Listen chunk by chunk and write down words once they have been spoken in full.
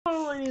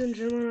ladies and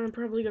gentlemen, I'm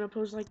probably gonna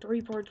post like 3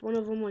 parts. One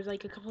of them was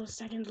like a couple of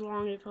seconds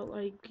long. It felt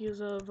like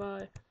because of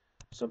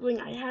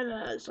something. I had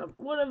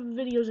one of the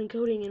videos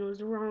encoding and it was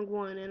the wrong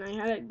one, and I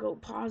had to go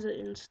pause it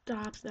and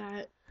stop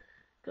that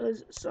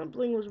because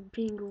something was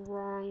being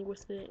wrong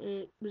with it,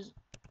 and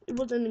it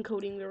wasn't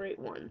encoding the right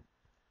one.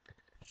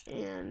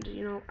 And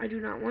you know, I do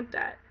not want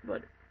that.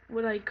 But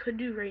what I could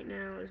do right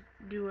now is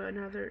do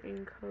another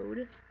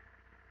encode.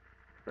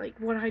 Like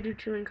what I do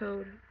to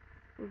encode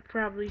will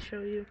probably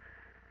show you.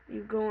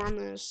 You go on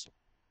this.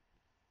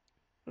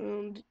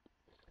 And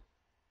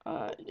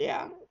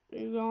yeah,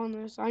 you go on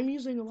this. I'm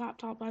using a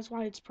laptop, that's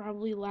why it's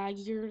probably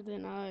laggier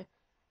than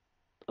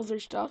other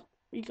stuff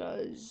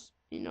because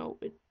you know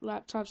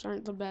laptops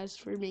aren't the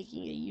best for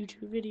making a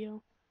YouTube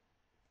video.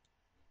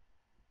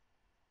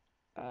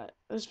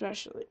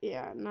 Especially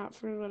not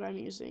for what I'm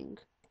using.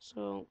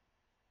 So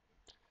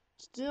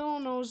still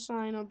no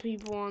sign of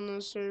people on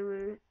the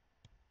server.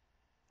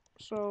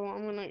 So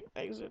I'm gonna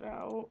exit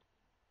out.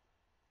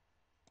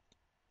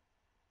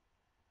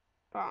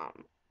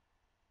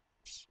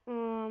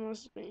 This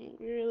is being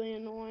really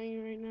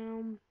annoying right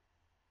now.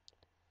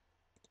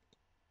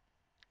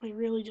 I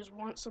really just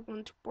want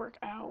something to work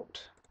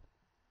out.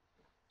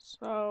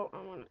 So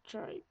I'm gonna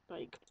try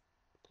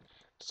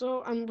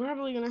so I'm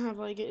probably gonna have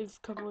like a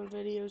couple of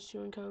videos to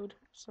encode.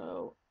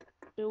 So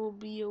it will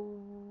be a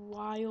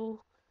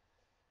while.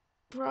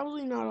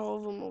 Probably not all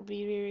of them will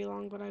be very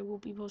long, but I will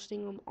be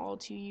posting them all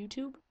to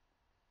YouTube.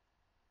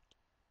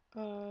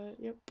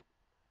 Yep.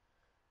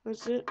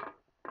 That's it.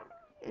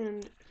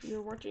 And if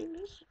you're watching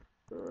this,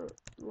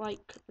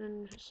 like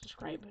and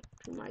subscribe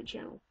to my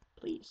channel,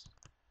 please.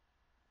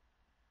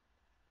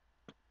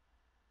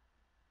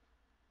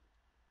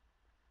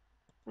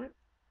 What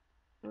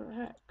the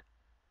heck?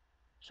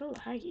 So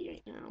laggy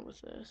right now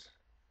with this.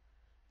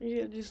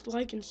 Yeah, just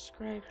like and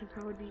subscribe, and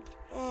that would be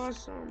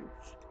awesome.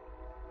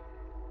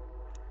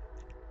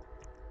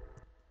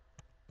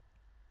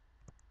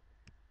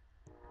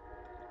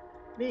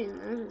 Man,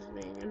 this is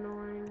being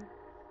annoying.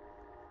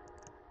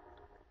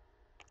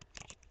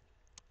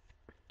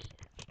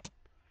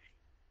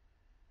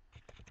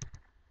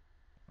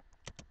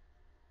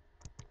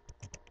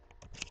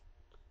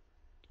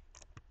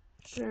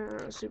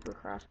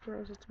 Supercraft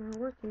Bros, it's not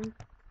working.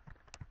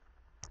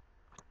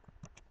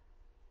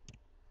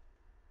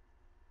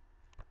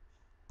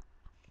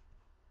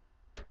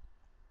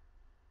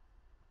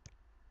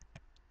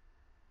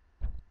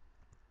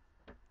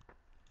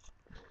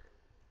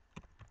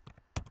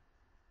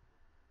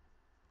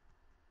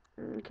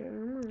 Okay,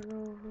 I'm gonna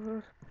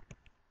go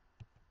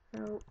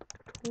help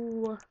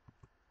tool,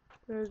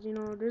 because you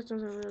know this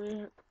doesn't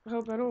really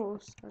help at all.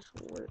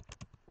 Special work.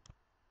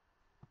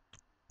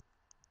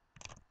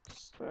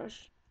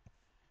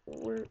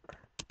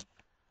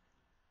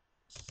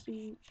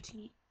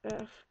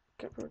 CTF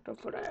capital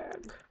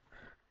flag.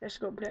 Let's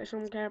go play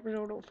some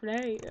capital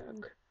flag.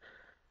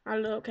 I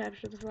love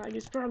capture the flag.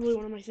 It's probably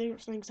one of my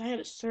favorite things. I had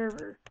a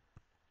server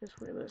just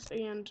for this,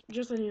 and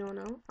just so you all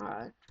know,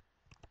 I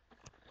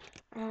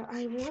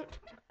want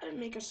to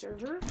make a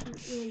server.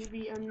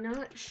 Maybe I'm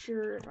not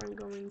sure if I'm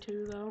going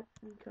to though,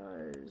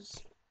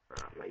 because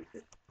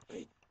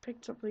I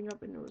picked something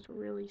up and it was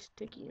really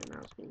sticky, and I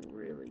was being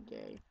really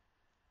gay.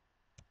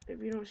 If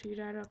you don't see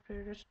that up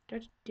there,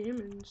 that's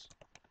diamonds.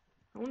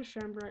 I want to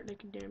shine bright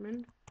like a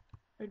diamond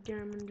in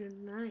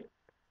the night.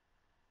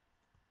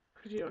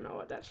 Cause you don't know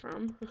what that's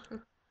from.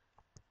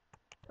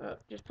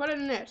 Just put it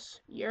in this.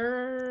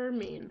 You're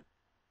mean.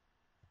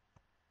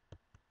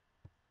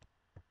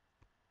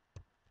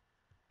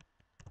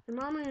 Your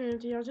mama and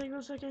auntie, I'll take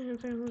a second and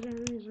family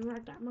and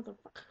write that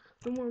motherfucker.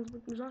 The ones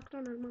with me sucked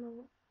on that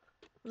motherfucker.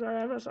 Sorry,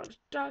 I have a song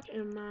stuck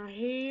in my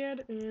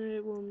head and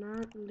it will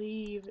not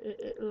leave.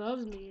 It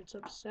loves me. It's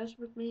obsessed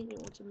with me. It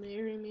wants to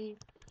marry me.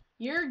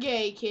 You're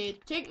gay,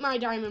 kid. Take my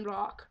diamond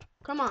block.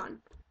 Come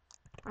on.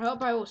 I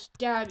hope I will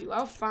stab you.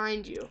 I'll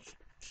find you.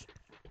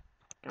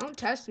 Don't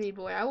test me,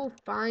 boy. I will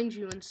find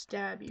you and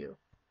stab you.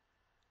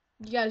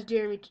 You guys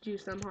dare me to do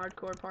some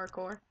hardcore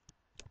parkour.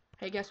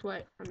 Hey, guess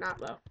what? I'm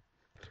not low.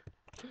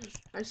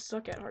 I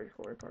suck at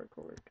hardcore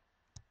parkour.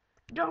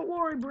 Don't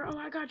worry, bro.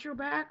 I got your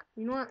back.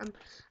 You know what?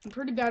 I'm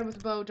pretty bad with a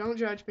bow. Don't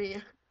judge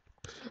me.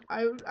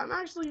 I'm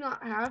actually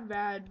not half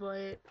bad,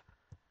 but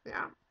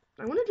yeah.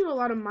 I want to do a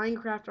lot of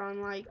Minecraft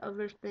on like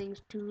other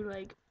things too,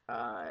 like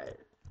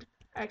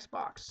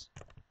Xbox.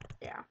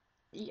 Yeah,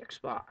 the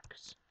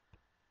Xbox.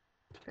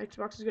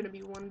 Xbox is gonna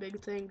be one big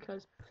thing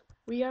because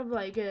we have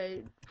like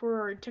for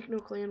our Techno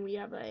Clan we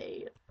have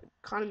a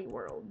economy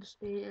worlds,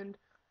 and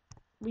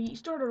we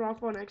started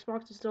off on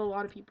Xbox and still a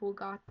lot of people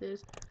got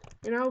this,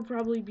 and I will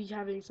probably be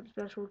having some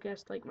special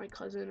guests like my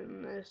cousin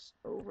and this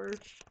over.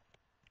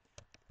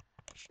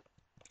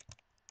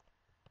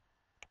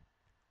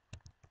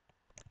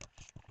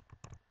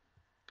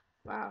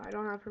 Wow, I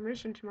don't have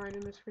permission to mine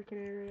in this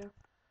freaking area.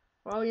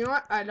 Well, you know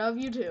what? I love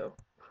you too.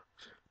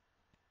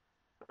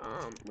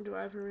 Do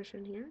I have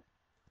permission here?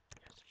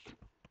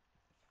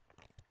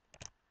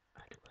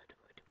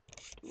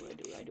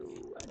 I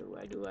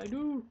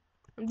do.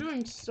 I'm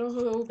doing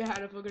so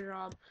bad of a good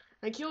job.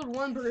 I killed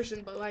one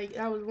person, but like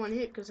that was one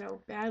hit because how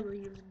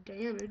badly he was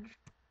damaged.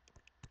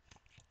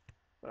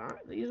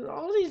 But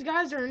all these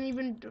guys aren't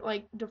even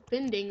like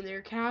defending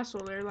their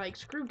castle. They're like,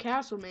 screw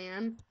castle,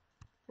 man.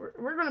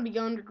 We're gonna be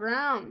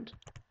underground.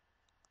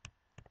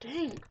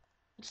 Dang,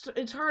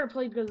 it's hard to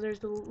play because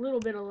there's a little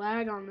bit of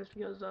lag on this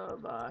because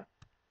of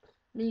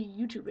me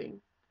YouTubing.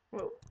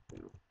 Well,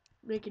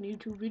 making a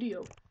YouTube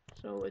video,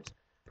 so it's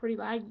pretty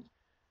laggy.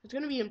 It's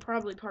gonna be in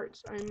probably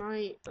parts. I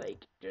might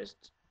like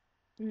just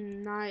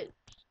not.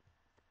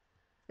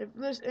 If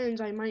this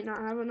ends, I might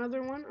not have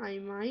another one. I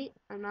might.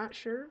 I'm not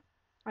sure.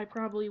 I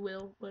probably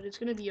will, but it's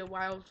gonna be a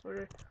while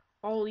for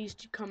all these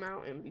to come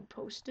out and be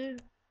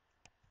posted.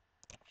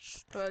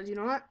 Cause you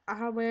know what?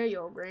 I'll wear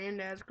your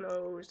granddad's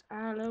clothes.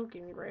 I look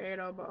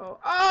incredible.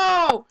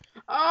 Oh!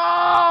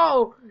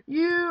 Oh!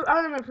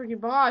 I'm a freaking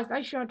boss.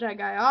 I shot that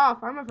guy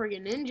off. I'm a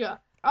freaking ninja.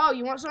 Oh,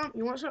 you want some?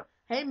 You want some?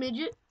 Hey,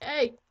 midget.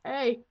 Hey,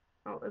 hey.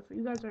 Oh, if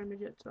you guys are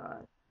midgets,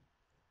 sorry.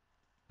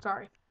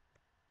 Sorry.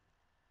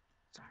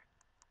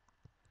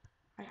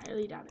 I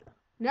highly doubt it.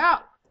 No!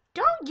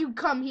 Don't you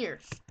come here.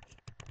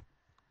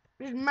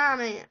 This is my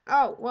man.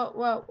 Oh,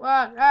 what?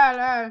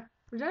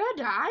 Did I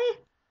die?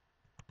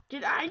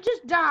 Did I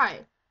just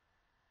die?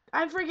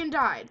 I freaking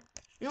died.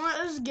 You know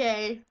what? This is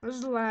gay. This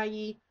is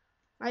laggy.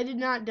 I did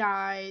not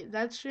die.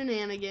 That's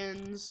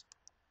shenanigans.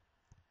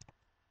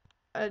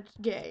 It's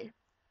gay.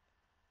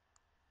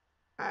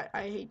 I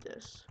hate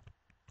this.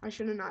 I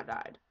should have not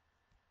died.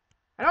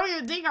 I don't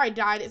even think I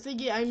died. I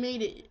think I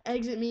made it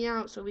exit me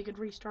out so we could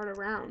restart a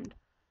round.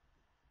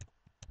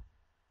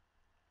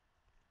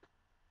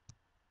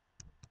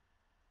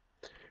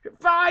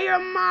 Fire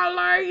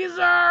my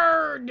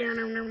laser!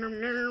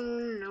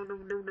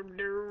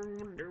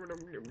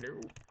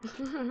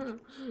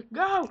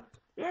 Go!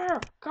 Yeah,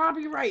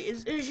 copyright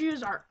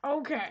issues are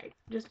okay.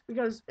 Just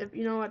because if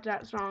you know what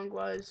that song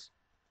was,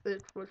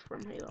 it was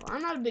from Halo.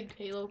 I'm not a big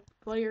Halo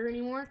player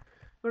anymore,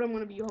 but I'm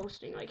gonna be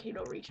hosting like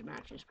Halo Reach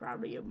matches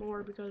probably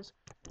more because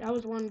that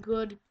was one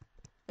good.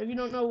 If you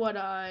don't know what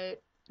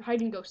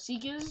hide and go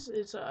seek is,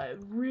 it's a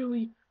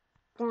really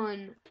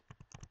fun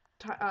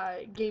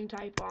game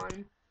type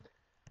on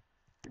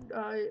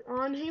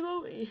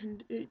Halo,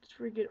 and it's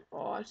freaking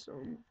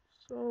awesome.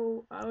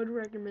 So I would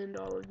recommend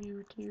all of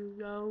you to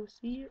go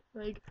see it.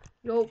 Like,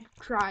 go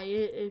try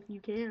it if you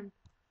can.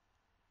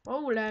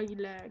 Oh, laggy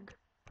lag.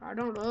 I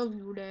don't love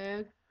you,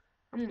 lag.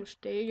 I'm gonna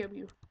stab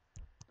you.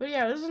 But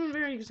yeah, this isn't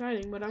very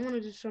exciting, but I'm gonna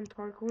do some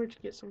parkour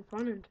to get some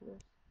fun into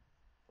this.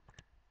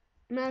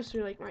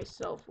 Master like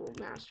myself will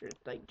master it,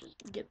 like just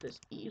get this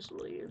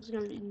easily. It's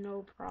gonna be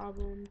no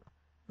problem.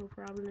 No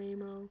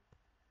problemo.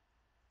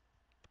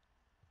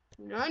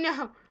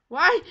 No.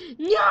 Why?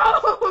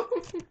 No!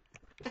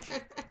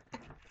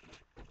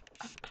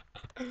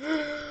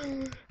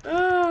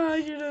 Oh,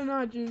 I should have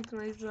not jinxed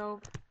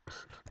myself.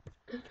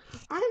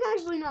 I'm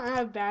actually not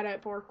that bad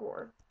at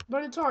parkour,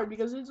 but it's hard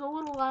because it's a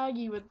little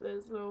laggy with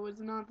this, so it's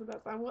not the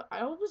best. I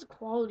hope this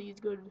quality is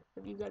good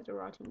if you guys are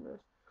watching this.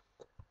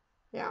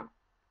 Yeah.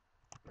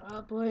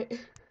 But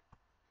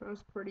that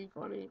was pretty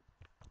funny.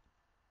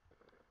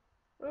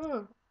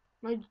 Oh,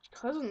 my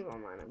cousin's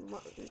online.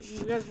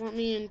 You guys want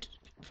me to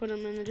put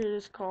him into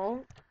this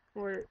call?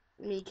 Or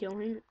me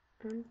killing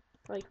him?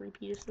 Like,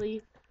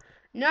 repeatedly?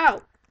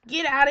 No!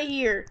 Get out of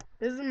here!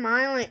 This is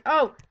my lane.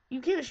 Oh!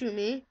 You can't shoot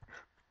me.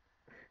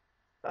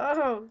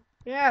 Oh,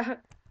 yeah.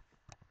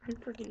 I'm a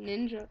freaking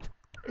ninja.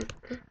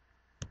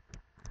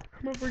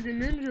 I'm a freaking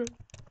ninja.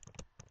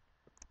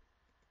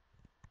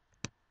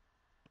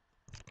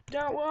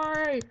 Don't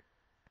worry!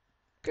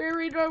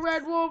 Carry the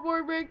red wolf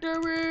for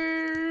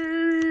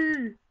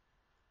victory!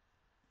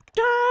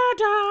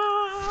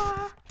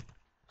 Da-da!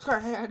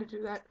 Sorry, I had to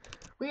do that.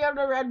 We are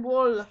the Red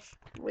Bull.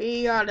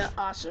 We are the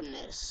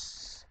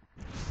awesomeness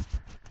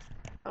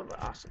of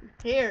awesome.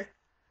 Here.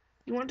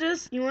 You want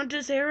this? You want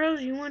this arrow?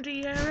 You want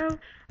the arrow?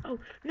 Oh,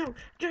 no.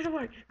 Get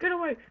away. Get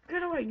away.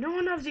 Get away. No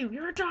one loves you.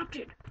 You're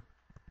adopted.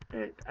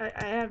 And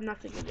I have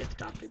nothing against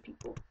adopted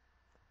people.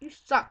 You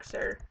suck,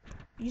 sir.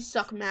 You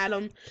suck,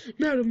 madam.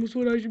 Madam is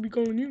what I should be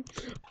calling you.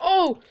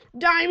 Oh,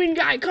 diamond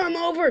guy, come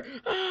over.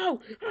 Oh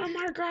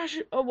my gosh.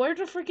 Oh, where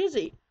the frick is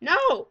he?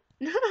 No.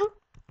 No.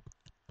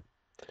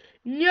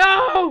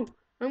 No!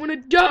 I'm gonna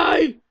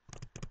die!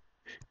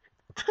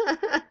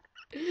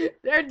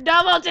 They're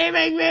double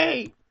teaming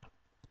me!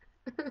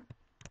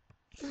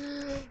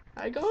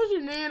 I go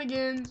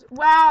shenanigans.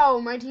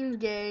 Wow, my team's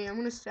gay. I'm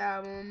gonna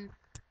stab them.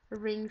 For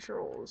being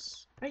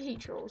trolls. I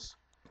hate trolls.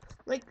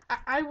 Like,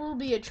 I will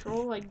be a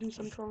troll, like, do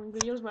some trolling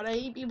videos, but I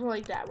hate people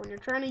like that. When you're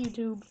trying to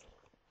YouTube,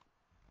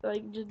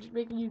 like, just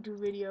make a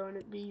YouTube video and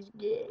it be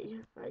gay.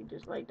 Like,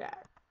 just like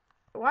that.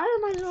 Why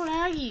am I so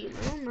laggy?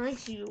 I don't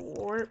like you,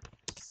 warp.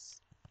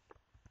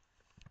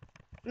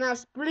 Now,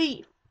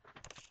 spleef.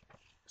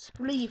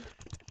 Spleef.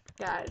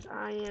 Guys,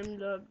 I am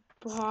the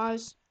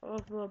boss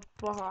of the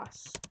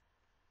boss.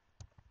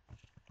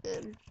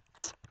 And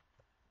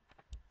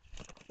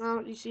now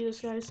you see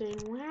this guy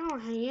saying, wow,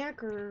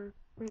 hacker.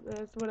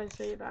 That's what I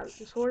say about it.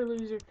 This horror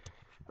loser.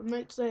 I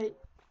might say,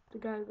 the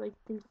guy like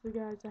thinks the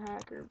guy's a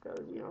hacker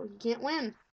because you know he can't win.